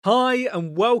Hi,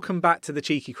 and welcome back to the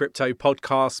Cheeky Crypto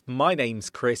Podcast. My name's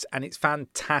Chris, and it's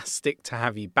fantastic to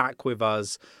have you back with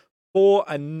us for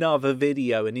another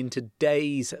video. And in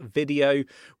today's video,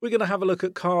 we're going to have a look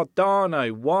at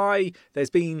Cardano. Why? There's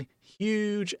been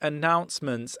huge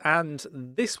announcements, and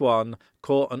this one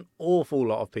caught an awful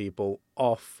lot of people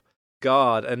off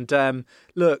guard. And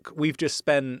look, we've just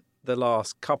spent the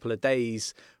last couple of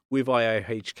days with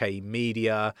IOHK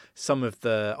Media, some of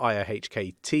the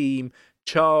IOHK team.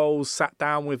 Charles sat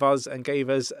down with us and gave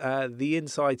us the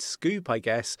inside scoop, I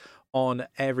guess, on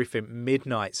everything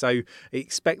Midnight. So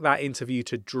expect that interview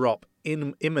to drop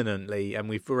imminently, and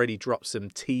we've already dropped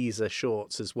some teaser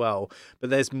shorts as well.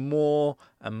 But there's more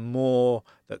and more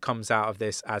that comes out of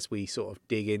this as we sort of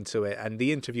dig into it. And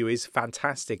the interview is a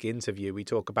fantastic interview. We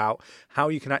talk about how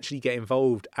you can actually get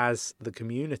involved as the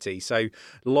community. So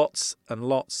lots and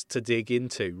lots to dig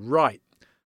into. Right.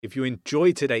 If you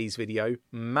enjoyed today's video,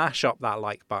 mash up that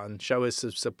like button, show us some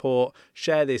support,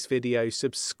 share this video,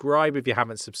 subscribe if you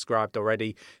haven't subscribed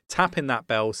already, tap in that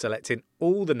bell, selecting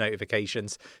all the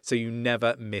notifications so you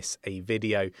never miss a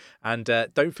video. And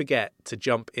don't forget to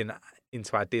jump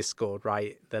into our Discord,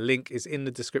 right? The link is in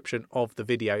the description of the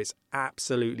video. It's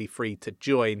absolutely free to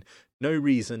join. No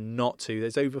reason not to.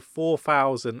 There's over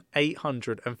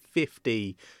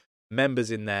 4,850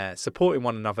 members in there supporting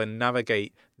one another and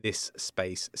navigate this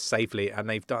space safely, and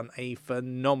they've done a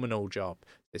phenomenal job.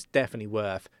 It's definitely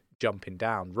worth jumping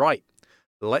down. Right,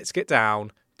 let's get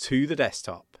down to the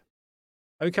desktop.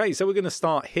 Okay, so we're going to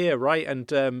start here, right? And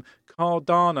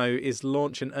Cardano is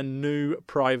launching a new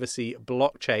privacy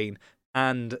blockchain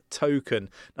and token.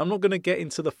 Now, I'm not going to get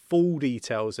into the full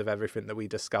details of everything that we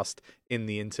discussed in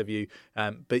the interview,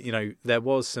 but there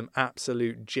was some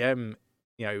absolute gem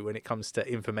when it comes to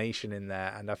information in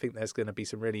there. And I think there's going to be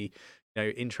some really,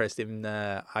 interesting,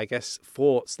 I guess,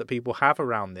 thoughts that people have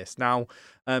around this. Now,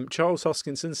 Charles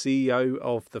Hoskinson, CEO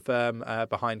of the firm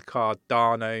behind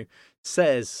Cardano,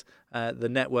 says the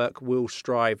network will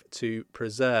strive to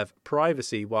preserve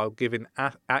privacy while giving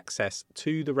access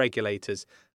to the regulators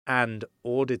and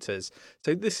auditors.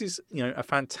 So this is, a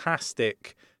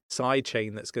fantastic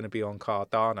sidechain that's going to be on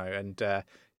Cardano. And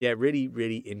yeah, really,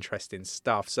 really interesting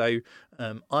stuff. So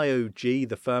IOG,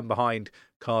 the firm behind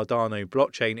Cardano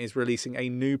blockchain, is releasing a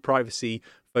new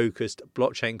privacy-focused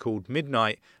blockchain called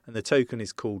Midnight, and the token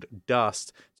is called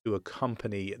Dust to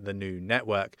accompany the new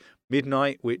network.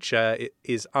 Midnight, which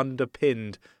is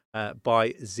underpinned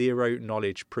by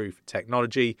zero-knowledge proof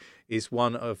technology, is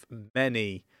one of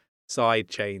many side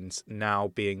chains now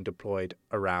being deployed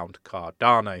around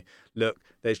Cardano. Look,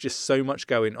 there's just so much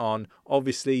going on.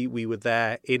 Obviously, we were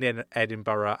there in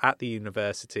Edinburgh at the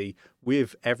university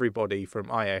with everybody from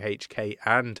IOHK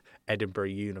and Edinburgh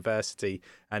University,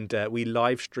 and we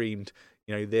live streamed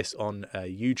this on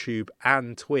YouTube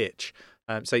and Twitch.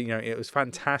 So it was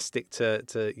fantastic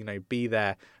to be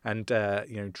there and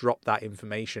drop that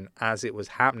information as it was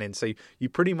happening. So you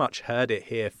pretty much heard it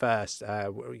here first,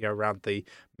 around the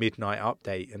midnight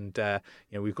update, and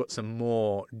we've got some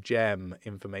more gem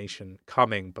information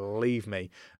coming. Believe me.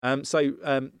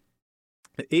 It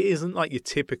isn't like your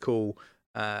typical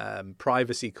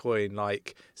privacy coin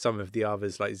like some of the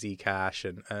others like Zcash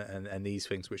and these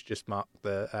things which just mark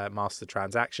the master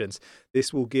transactions.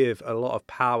 This will give a lot of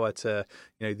power to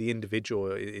the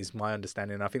individual, is my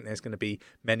understanding. I think there's going to be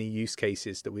many use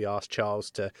cases that we asked Charles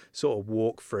to sort of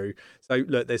walk through. So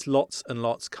look, there's lots and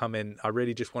lots coming. I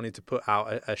really just wanted to put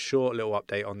out a short little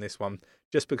update on this one,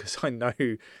 just because I know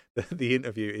that the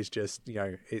interview is just,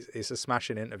 it's a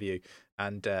smashing interview,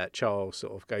 and Charles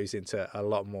sort of goes into a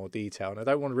lot more detail, and I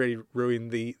don't want to really ruin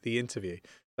the interview,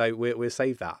 so we'll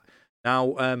save that. Now,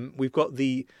 we've got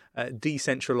the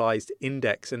decentralized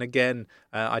index, and again,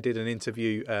 I did an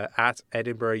interview at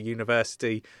Edinburgh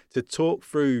University to talk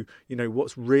through,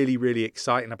 what's really, really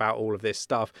exciting about all of this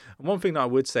stuff. And one thing that I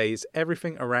would say is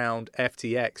everything around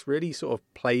FTX really sort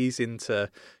of plays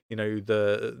into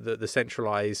the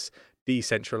centralized,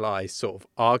 decentralized sort of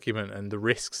argument and the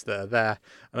risks that are there.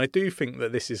 And I do think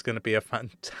that this is going to be a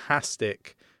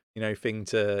fantastic thing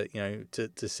to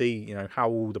see how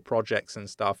all the projects and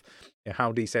stuff,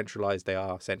 how decentralized they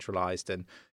are, centralized, and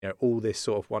all this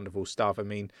sort of wonderful stuff. I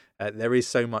mean, there is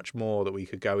so much more that we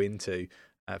could go into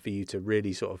for you to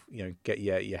really sort of get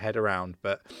your head around,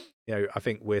 but I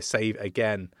think we'll save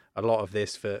again a lot of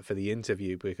this for the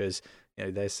interview, because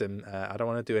there's some I don't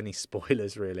want to do any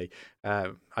spoilers really.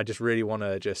 I just really want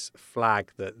to just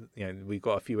flag that we've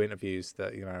got a few interviews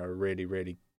that are really,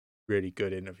 really, really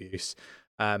good interviews.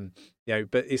 But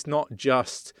it's not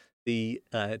just the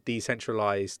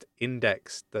decentralized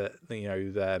index that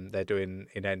they're doing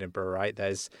in Edinburgh, right?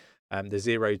 There's the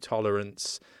zero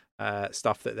tolerance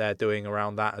stuff that they're doing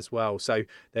around that as well. So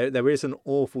there is an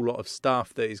awful lot of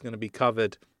stuff that is going to be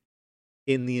covered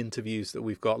in the interviews that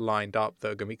we've got lined up that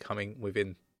are going to be coming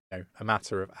within a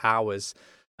matter of hours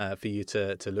for you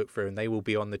to look through, and they will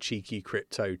be on the Cheeky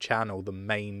Crypto channel, the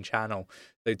main channel.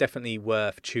 So definitely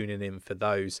worth tuning in for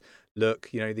those. Look,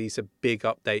 these are big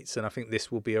updates, and I think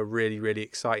this will be a really, really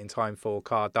exciting time for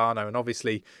Cardano. And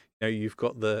obviously, you've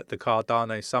got the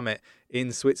Cardano Summit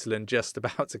in Switzerland just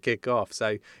about to kick off.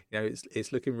 So,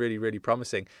 it's looking really, really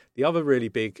promising. The other really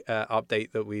big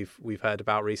update that we've heard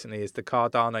about recently is the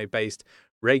Cardano-based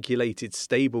regulated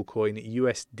stablecoin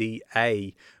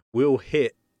USDA will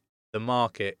hit the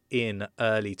market in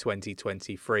early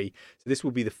 2023. So this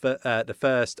will be the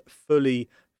first fully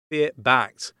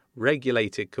fiat-backed,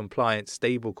 regulated, compliant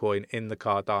stablecoin in the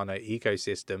Cardano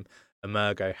ecosystem.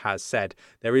 Emurgo has said.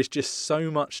 There is just so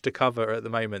much to cover at the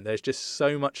moment. There's just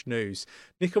so much news.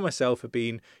 Nick and myself have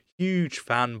been huge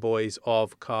fanboys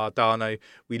of Cardano.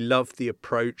 We love the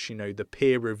approach, the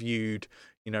peer-reviewed,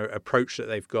 approach that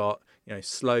they've got.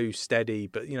 Slow, steady,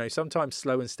 but sometimes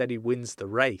slow and steady wins the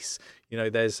race.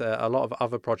 There's a lot of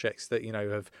other projects that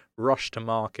have rushed to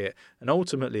market and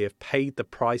ultimately have paid the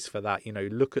price for that.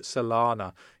 Look at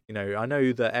Solana. I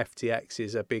know that FTX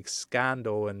is a big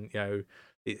scandal and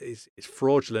it's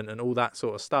fraudulent and all that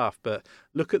sort of stuff, but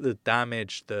look at the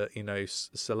damage that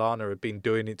Solana have been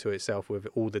doing it to itself with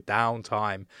all the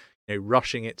downtime,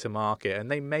 rushing it to market,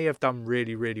 and they may have done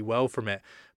really, really well from it,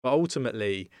 but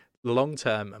ultimately long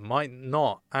term might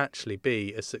not actually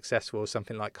be as successful as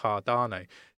something like Cardano.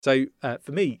 So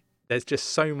for me, there's just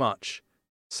so much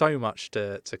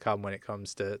to come when it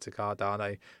comes to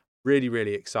Cardano. Really,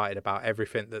 really excited about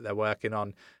everything that they're working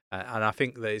on. And I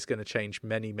think that it's going to change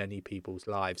many, many people's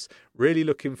lives. Really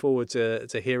looking forward to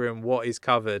hearing what is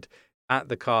covered at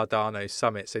the Cardano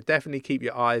Summit. So definitely keep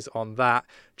your eyes on that.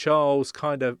 Charles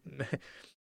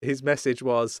his message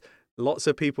was, lots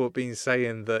of people have been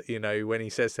saying that, when he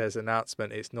says there's an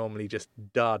announcement, it's normally just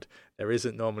dud. There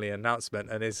isn't normally an announcement.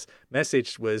 And his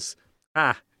message was,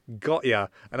 got ya.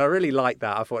 And I really like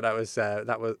that. I thought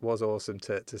that was awesome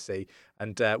to see.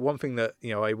 And one thing that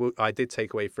I did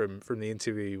take away from the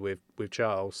interview with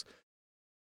Charles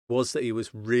was that he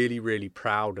was really, really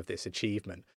proud of this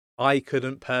achievement. I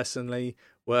couldn't personally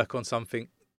work on something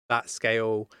that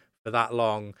scale for that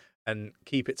long and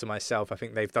keep it to myself. I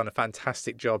think they've done a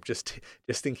fantastic job just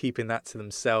in keeping that to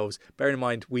themselves. Bearing in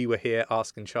mind, we were here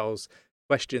asking Charles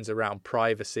questions around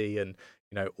privacy and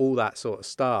all that sort of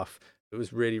stuff. It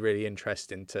was really, really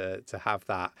interesting to have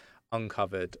that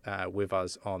uncovered with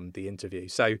us on the interview.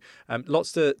 So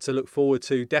lots to look forward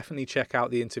to. Definitely check out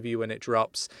the interview when it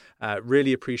drops.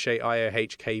 Really appreciate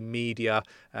IOHK Media,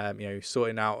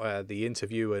 sorting out the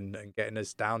interview and getting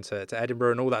us down to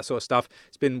Edinburgh and all that sort of stuff.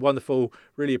 It's been wonderful.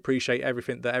 Really appreciate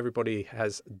everything that everybody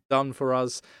has done for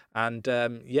us. And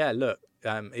look,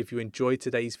 if you enjoyed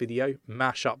today's video,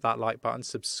 mash up that like button,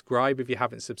 subscribe if you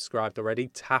haven't subscribed already,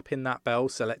 tap in that bell,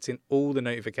 selecting all the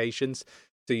notifications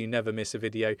so you never miss a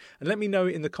video. And let me know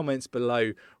in the comments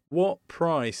below, what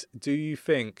price do you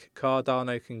think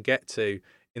Cardano can get to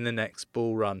in the next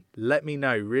bull run? Let me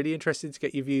know. Really interested to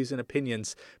get your views and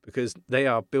opinions because they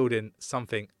are building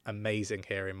something amazing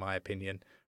here in my opinion.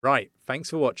 Right,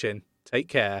 thanks for watching. Take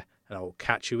care and I will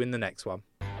catch you in the next one.